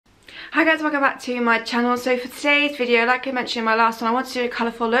Hi guys, welcome back to my channel. So for today's video, like I mentioned in my last one, I wanted to do a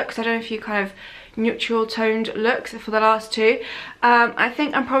colourful look because I don't know if you kind of neutral toned looks for the last two. I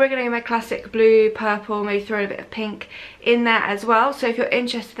think I'm probably going to go my classic blue, purple, maybe throw in a bit of pink in there as well. So if you're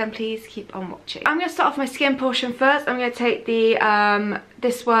interested, then please keep on watching. I'm going to start off my skin portion first. I'm going to take the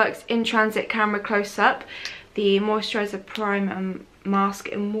This Works In Transit Camera Close Up, the Moisturiser Primer Mask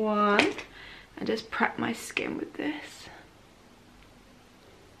in one, and just prep my skin with this.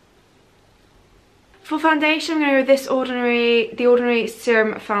 For foundation, I'm going to go with this the Ordinary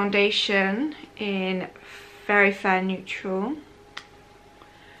Serum Foundation in Very Fair Neutral.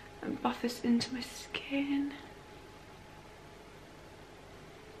 And buff this into my skin.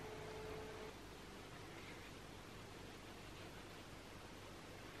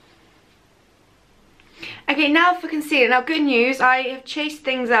 Okay, now for concealer. Now good news, I have chased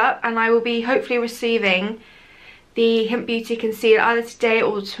things up and I will be hopefully receiving the Hint Beauty concealer either today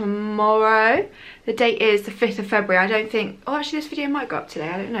or tomorrow. The date is the 5th of February. I don't think, oh actually this video might go up today,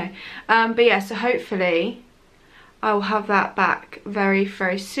 I don't know. But yeah, so hopefully I will have that back very,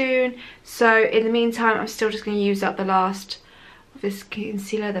 very soon. So in the meantime, I'm still just going to use up the last of this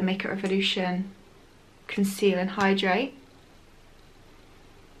concealer, the Makeup Revolution Conceal and Hydrate.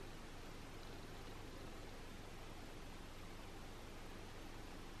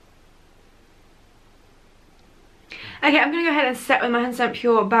 Okay, I'm going to go ahead and set with my 100%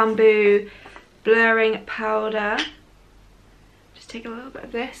 Pure Bamboo Blurring Powder. Just take a little bit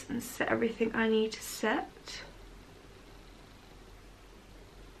of this and set everything I need to set.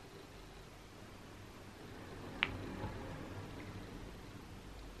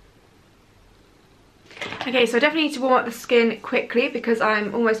 Okay, so I definitely need to warm up the skin quickly because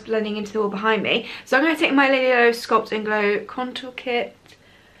I'm almost blending into the wall behind me. So I'm going to take my Lily Low Sculpt and Glow Contour Kit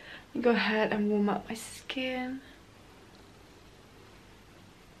and go ahead and warm up my skin.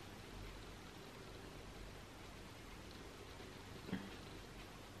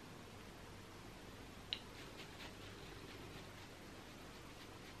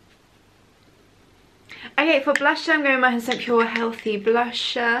 Okay, for blusher, I'm going with my 100% Pure Healthy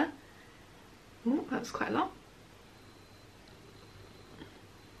Blusher. Oh, that was quite a lot.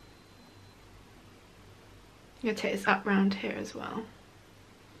 I'm going to take this up round here as well.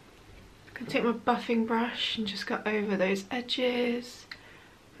 I'm going to take my buffing brush and just go over those edges.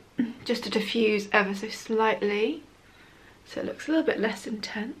 Just to diffuse ever so slightly, so it looks a little bit less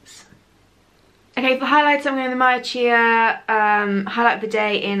intense. Okay, for highlights, I'm going with the Maya Chia Highlight of the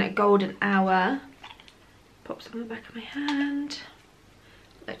Day in Golden Hour. Pops on the back of my hand.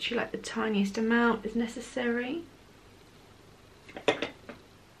 Literally like the tiniest amount is necessary.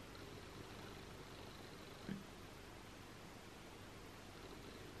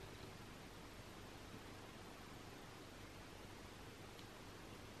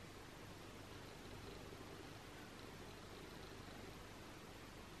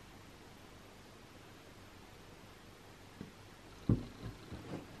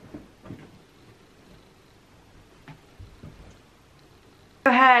 Go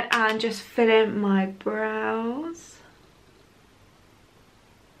ahead and just fill in my brows.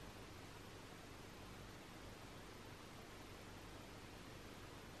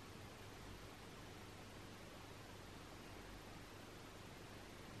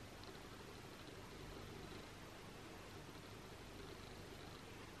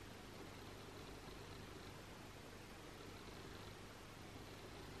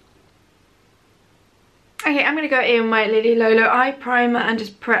 Okay, I'm going to go in my Lily Lolo eye primer and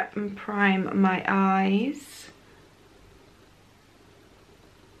just prep and prime my eyes.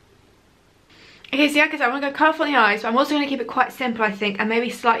 Okay, so yeah, because I want to go colourful in the eyes, but I'm also going to keep it quite simple, I think, and maybe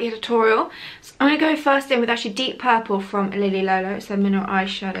slightly editorial. So I'm going to go first in with actually Deep Purple from Lily Lolo. It's a mineral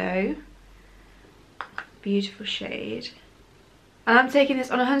eyeshadow. Beautiful shade. And I'm taking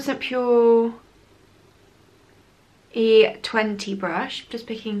this on a 100% Pure E20 brush. Just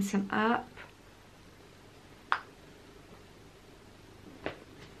picking some up.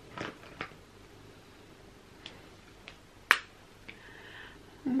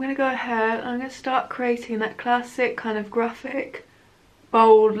 I'm going to go ahead and I'm going to start creating that classic kind of graphic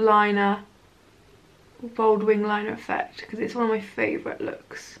bold liner, bold wing liner effect, because it's one of my favourite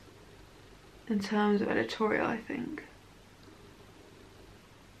looks in terms of editorial, I think.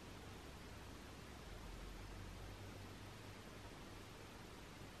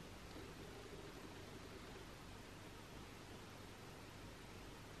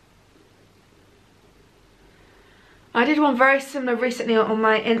 I did one very similar recently on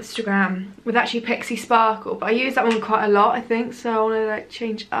my Instagram with actually Pixie Sparkle, but I use that one quite a lot, I think, so I want to like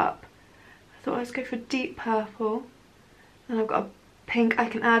change up. I thought let's go for Deep Purple, and I've got a pink I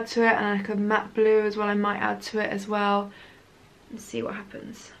can add to it, and like a matte blue as well I might add to it as well, and see what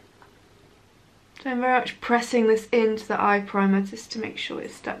happens. So I'm very much pressing this into the eye primer just to make sure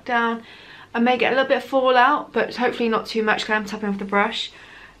it's stuck down. I may get a little bit of fallout, but hopefully not too much because I'm tapping off the brush,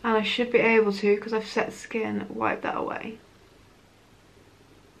 and I should be able to, because I've set skin, wipe that away.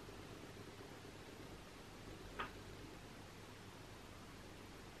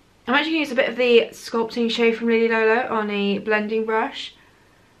 I'm actually going to use a bit of the sculpting shade from Lily Lolo on a blending brush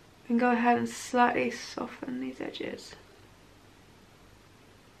and go ahead and slightly soften these edges.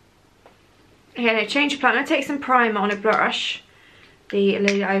 Okay, now change of plan. I'm going to take some primer on a brush, the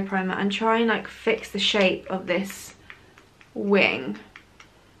Lily Lolo primer, and try and like fix the shape of this wing.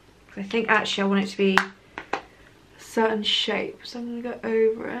 I think actually I want it to be a certain shape, so I'm going to go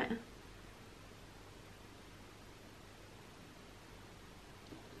over it.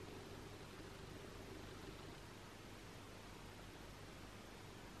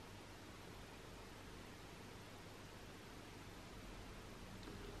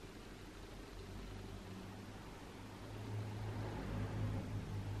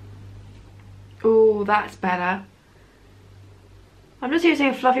 Oh, that's better. I'm just using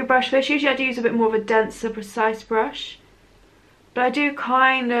a fluffy brush for this. Usually I do use a bit more of a denser, precise brush. But I do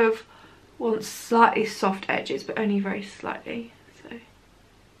kind of want slightly soft edges, but only very slightly. So,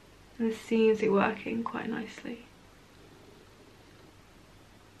 and this seems to be working quite nicely.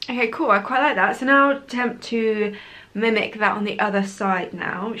 Okay, cool. I quite like that. So now I'll attempt to mimic that on the other side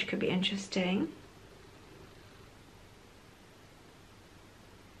now, which could be interesting.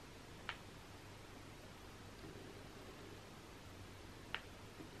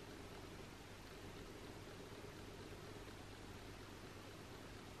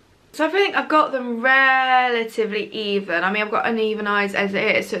 So I think I've got them relatively even. I mean, I've got uneven eyes as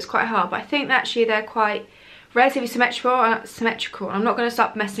it is, so it's quite hard. But I think actually they're quite relatively symmetrical. I'm not going to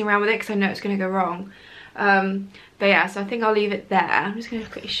start messing around with it because I know it's going to go wrong. But yeah, so I think I'll leave it there. I'm just going to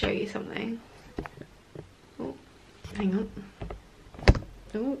quickly show you something. Oh, hang on.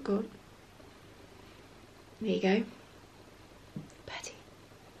 Oh, God. There you go. Betty.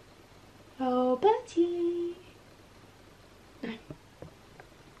 Oh, Betty. No.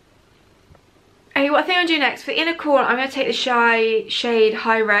 Okay, what I think I'm going to do next, for the inner corner, I'm going to take the shade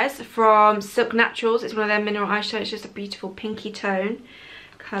High Res from Silk Naturals. It's one of their mineral eyeshadows. It's just a beautiful pinky tone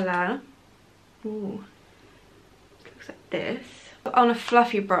colour. Ooh. Looks like this. On a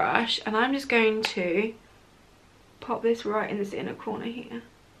fluffy brush, and I'm just going to pop this right in this inner corner here.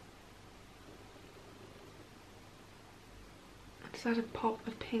 Just add a pop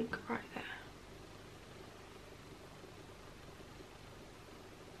of pink right there.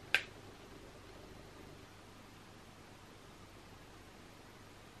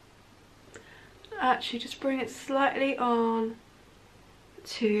 Actually just bring it slightly on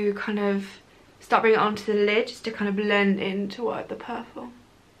to kind of start bringing it onto the lid, just to kind of blend into the purple.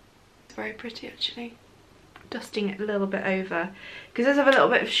 It's very pretty actually. Dusting it a little bit over because it does have a little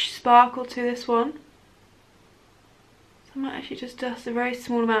bit of sparkle to this one. So I might actually just dust a very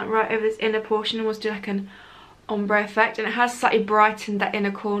small amount right over this inner portion and almost do like an ombre effect, and it has slightly brightened that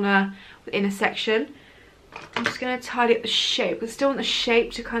inner corner, the inner section. I'm just going to tidy up the shape. I still want the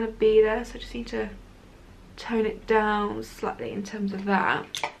shape to kind of be there, so I just need to tone it down slightly in terms of that.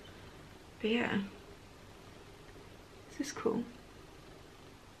 But yeah, this is cool.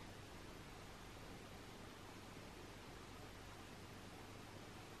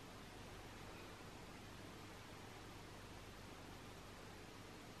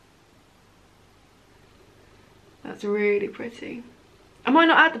 That's really pretty. I might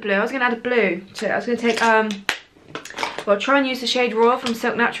not add the blue. I was going to add a blue to it. I was going to take, well, try and use the shade Raw from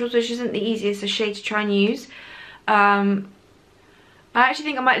Silk Naturals, which isn't the easiest shade to try and use. I actually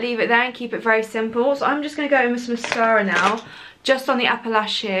think I might leave it there and keep it very simple. So I'm just going to go in with some mascara now, just on the upper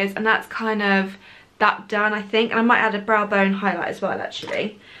lashes, and that's kind of that done, I think. And I might add a brow bone highlight as well,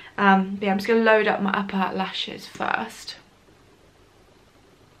 actually. But yeah, I'm just going to load up my upper lashes first.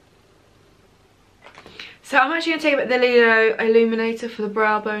 So I'm actually going to take a bit of the Lilo Illuminator for the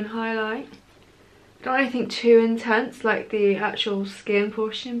brow bone highlight. Not anything too intense like the actual skin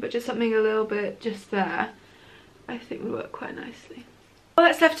portion, but just something a little bit just there I think would work quite nicely. All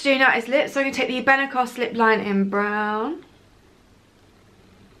that's left to do now is lips. So I'm going to take the Benacos lip line in brown.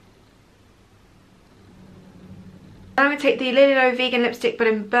 Then I'm going to take the Lilo vegan lipstick but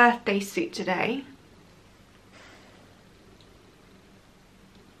in birthday suit today.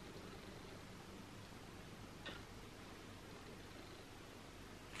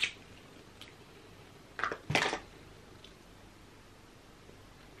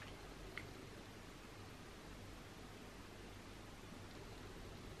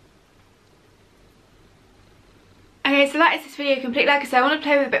 Anyway, so that is this video complete. Like I said, I want to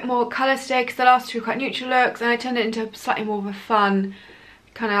play with a bit more colour today because the last two were quite neutral looks, and I turned it into slightly more of a fun,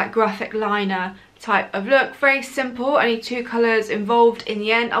 kind of like graphic liner type of look. Very simple, only two colours involved in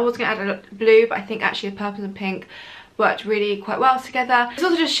the end. I was going to add a blue, but I think actually the purple and pink worked really quite well together. This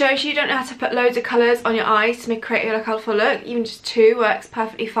also just shows you don't know how to put loads of colours on your eyes to create a colourful look. Even just two works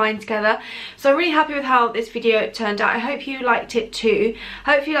perfectly fine together. So I'm really happy with how this video turned out. I hope you liked it too.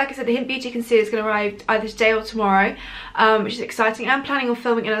 Hopefully, like I said, the Hint Beauty Concealer is going to arrive either today or tomorrow, which is exciting. I'm planning on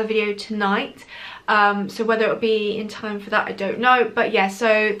filming another video tonight. So whether it'll be in time for that, I don't know. But yeah,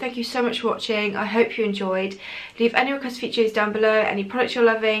 so thank you so much for watching. I hope you enjoyed. Leave any request features down below, any products you're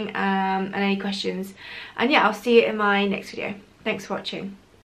loving, and any questions. And yeah, I'll see you in my next video. Thanks for watching.